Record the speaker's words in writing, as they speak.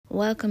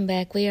Welcome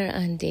back. We are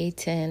on day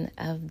 10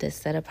 of the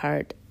Set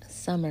Apart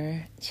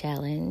Summer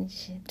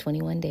Challenge,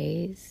 21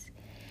 days.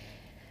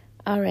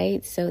 All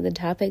right, so the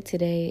topic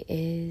today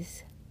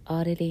is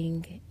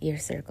auditing your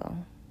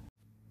circle.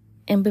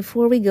 And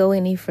before we go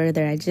any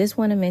further, I just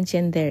want to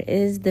mention there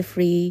is the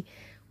free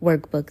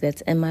workbook that's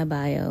in my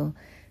bio,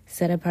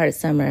 Set Apart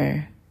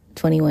Summer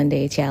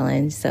 21-day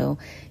challenge. So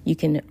you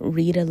can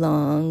read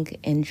along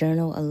and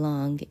journal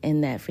along in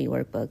that free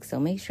workbook. So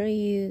make sure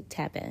you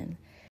tap in.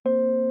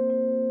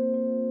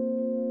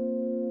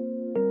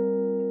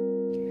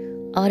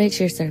 Audit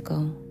your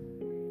circle.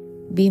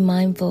 Be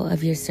mindful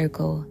of your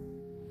circle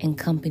and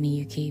company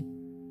you keep.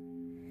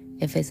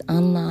 If it's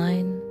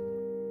online,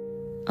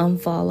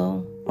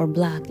 unfollow or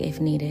block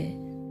if needed.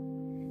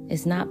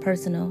 It's not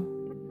personal.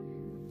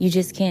 You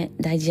just can't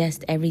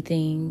digest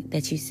everything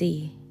that you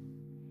see.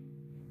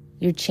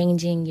 You're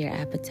changing your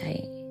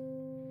appetite.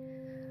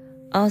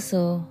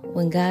 Also,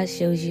 when God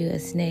shows you a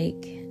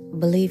snake,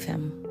 believe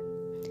him.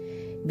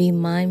 Be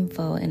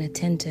mindful and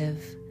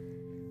attentive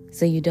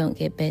so you don't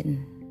get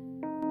bitten.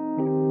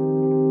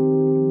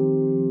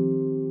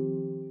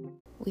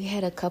 We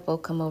had a couple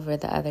come over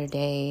the other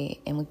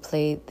day and we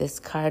played this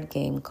card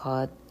game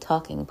called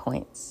Talking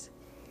Points,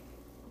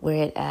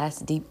 where it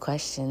asks deep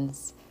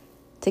questions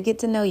to get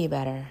to know you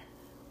better.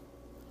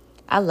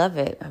 I love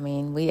it. I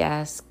mean, we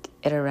ask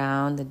it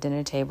around the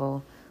dinner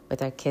table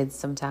with our kids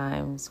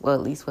sometimes. Well,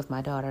 at least with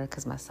my daughter,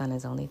 because my son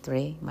is only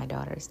 3. My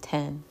daughter is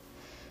 10.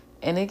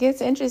 And it gets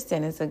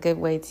interesting. It's a good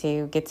way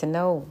to get to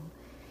know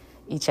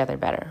each other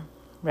better,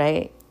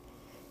 right?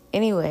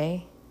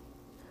 Anyway,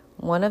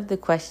 one of the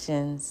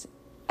questions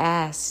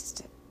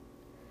asked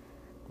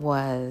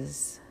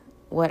was,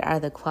 what are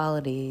the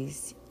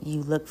qualities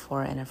you look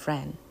for in a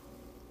friend?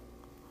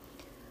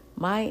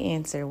 My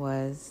answer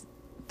was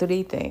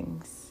 3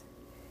 things: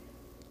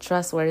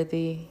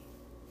 trustworthy,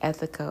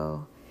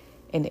 ethical,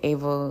 and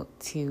able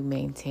to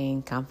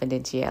maintain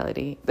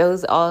confidentiality.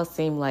 Those all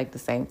seem like the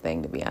same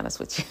thing, to be honest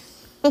with you.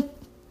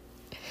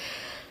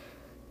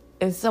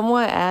 And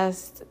someone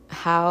asked,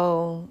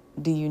 how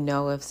do you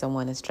know if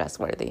someone is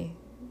trustworthy?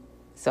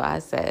 So I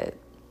said,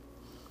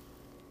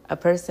 a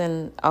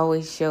person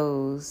always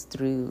shows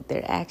through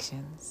their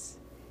actions,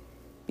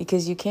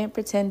 because you can't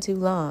pretend too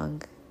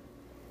long.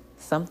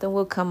 Something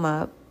will come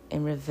up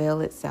and reveal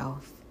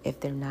itself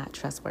if they're not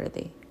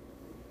trustworthy.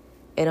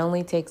 It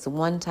only takes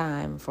one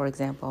time, for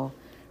example,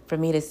 for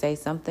me to say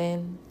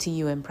something to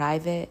you in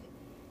private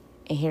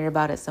and hear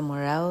about it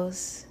somewhere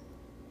else.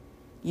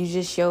 You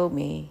just showed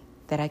me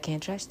that I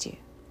can't trust you.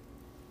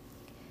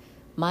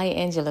 Maya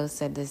Angelou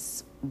said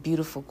this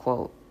beautiful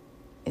quote.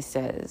 It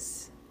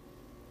says,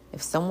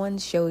 if someone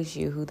shows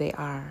you who they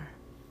are,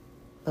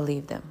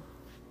 believe them.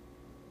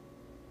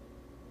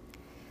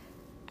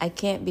 I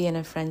can't be in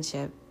a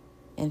friendship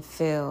and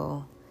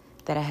feel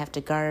that I have to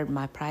guard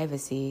my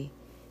privacy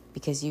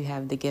because you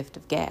have the gift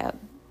of gab.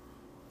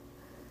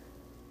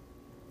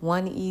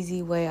 One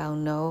easy way I'll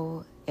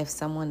know if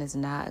someone is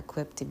not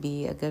equipped to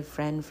be a good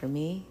friend for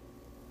me,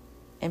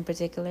 in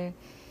particular,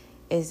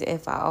 is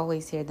if I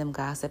always hear them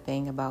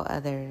gossiping about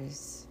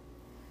others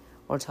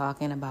or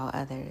talking about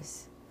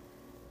others.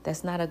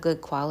 That's not a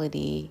good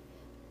quality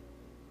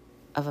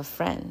of a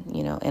friend,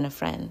 in a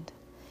friend.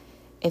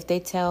 If they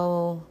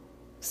tell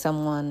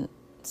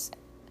someone's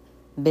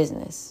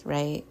business,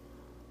 right,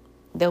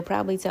 they'll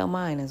probably tell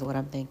mine, is what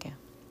I'm thinking.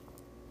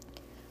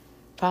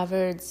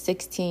 Proverbs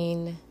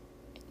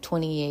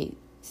 16:28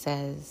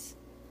 says,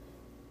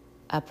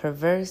 a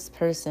perverse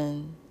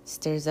person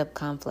stirs up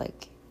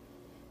conflict,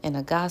 and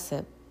a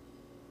gossip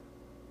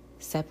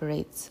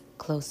separates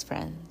close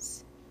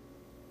friends.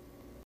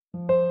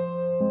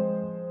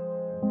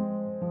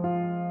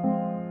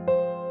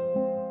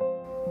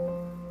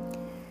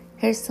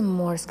 Here's some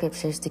more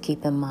scriptures to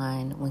keep in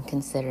mind when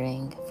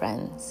considering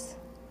friends.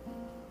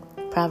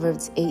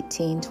 Proverbs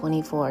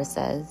 18:24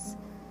 says,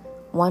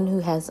 one who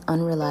has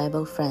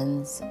unreliable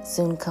friends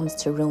soon comes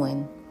to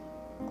ruin,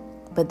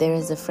 but there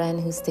is a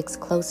friend who sticks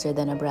closer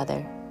than a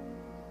brother.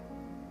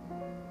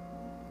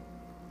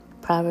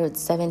 Proverbs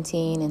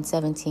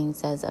 17:17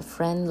 says, a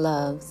friend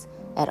loves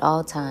at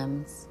all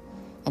times,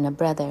 and a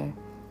brother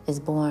is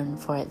born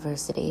for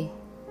adversity.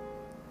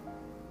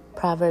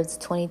 Proverbs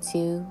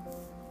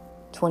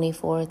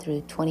 22:24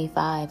 through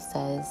 25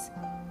 says,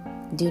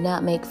 do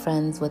not make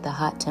friends with a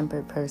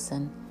hot-tempered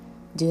person.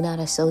 Do not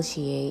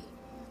associate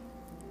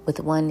with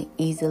one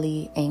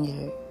easily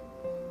angered,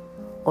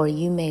 or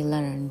you may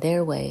learn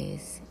their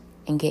ways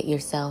and get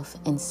yourself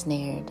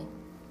ensnared.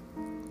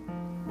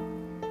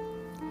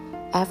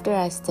 After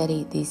I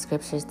studied these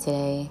scriptures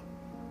today,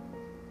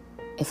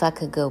 if I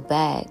could go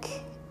back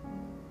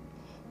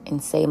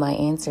and say my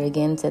answer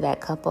again to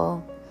that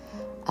couple,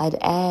 I'd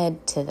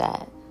add to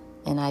that.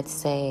 And I'd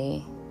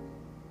say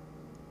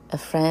a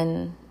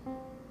friend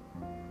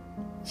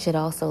should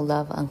also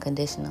love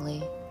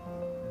unconditionally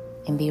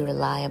and be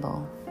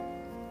reliable.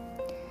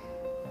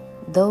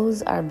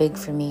 Those are big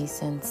for me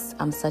since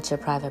I'm such a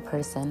private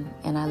person,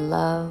 and I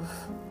love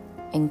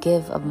and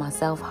give of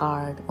myself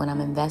hard when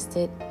I'm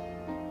invested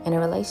in a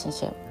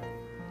relationship.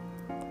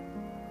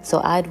 So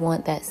I'd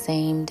want that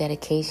same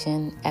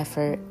dedication,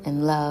 effort,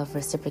 and love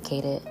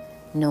reciprocated,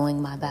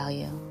 knowing my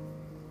value.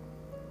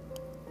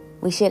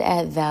 We should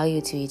add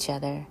value to each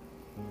other,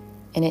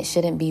 and it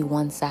shouldn't be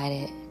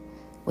one-sided,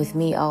 with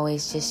me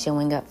always just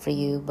showing up for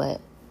you,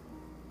 but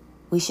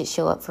we should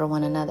show up for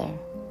one another.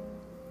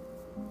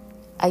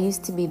 I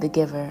used to be the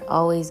giver,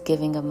 always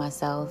giving of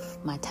myself,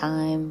 my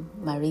time,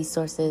 my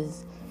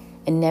resources,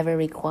 and never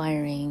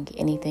requiring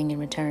anything in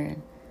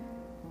return,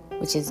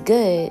 which is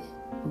good,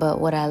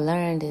 but what I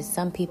learned is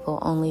some people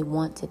only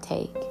want to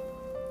take.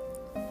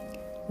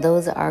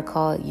 Those are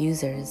called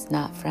users,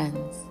 not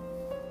friends.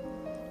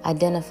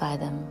 Identify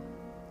them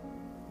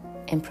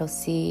and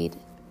proceed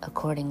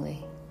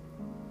accordingly.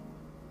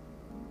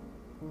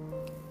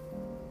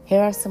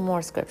 Here are some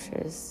more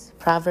scriptures.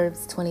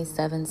 Proverbs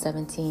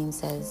 27:17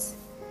 says,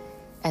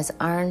 "As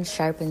iron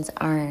sharpens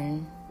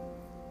iron,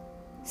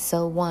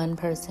 so one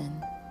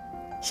person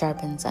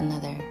sharpens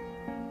another."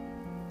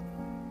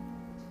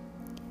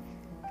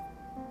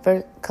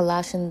 First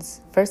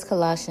Colossians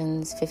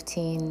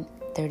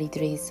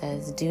 15:33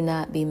 says, "Do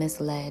not be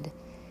misled.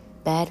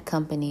 Bad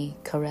company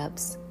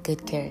corrupts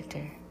good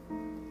character."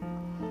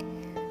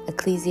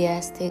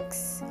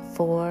 Ecclesiastes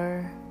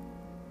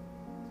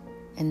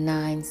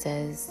 4:9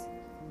 says,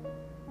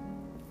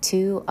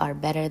 "Two are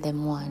better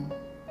than one,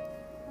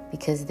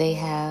 because they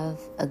have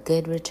a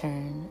good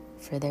return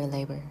for their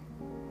labor."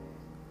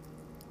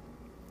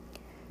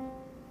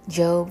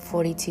 Job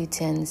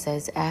 42:10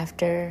 says,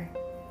 "After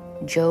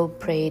Job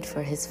prayed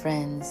for his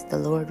friends, the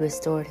Lord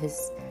restored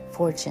his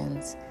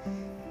fortunes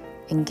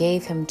and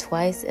gave him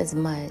twice as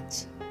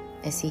much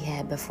as he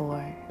had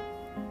before."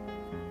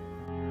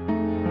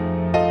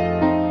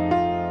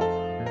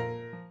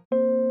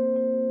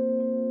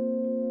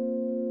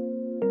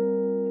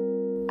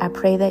 I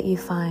pray that you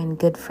find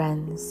good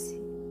friends,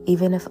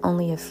 even if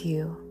only a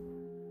few,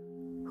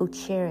 who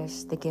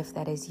cherish the gift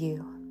that is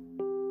you,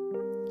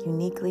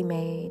 uniquely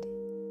made,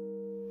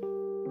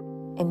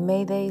 and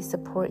may they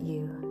support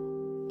you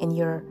in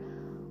your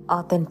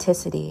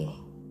authenticity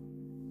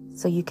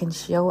so you can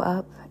show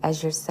up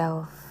as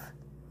yourself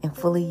and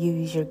fully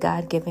use your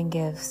God-given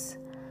gifts,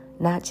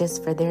 not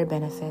just for their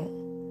benefit,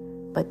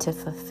 but to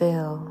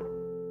fulfill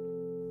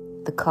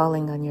the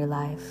calling on your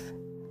life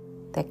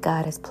that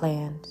God has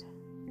planned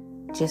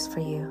just for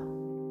you.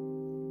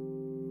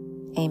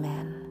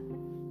 Amen.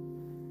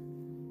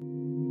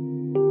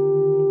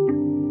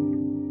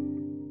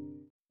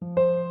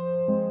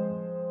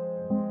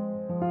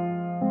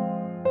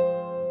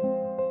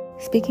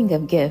 Speaking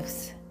of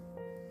gifts,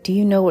 do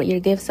you know what your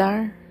gifts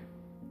are?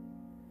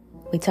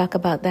 We talk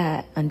about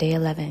that on day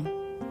 11,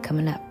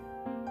 coming up.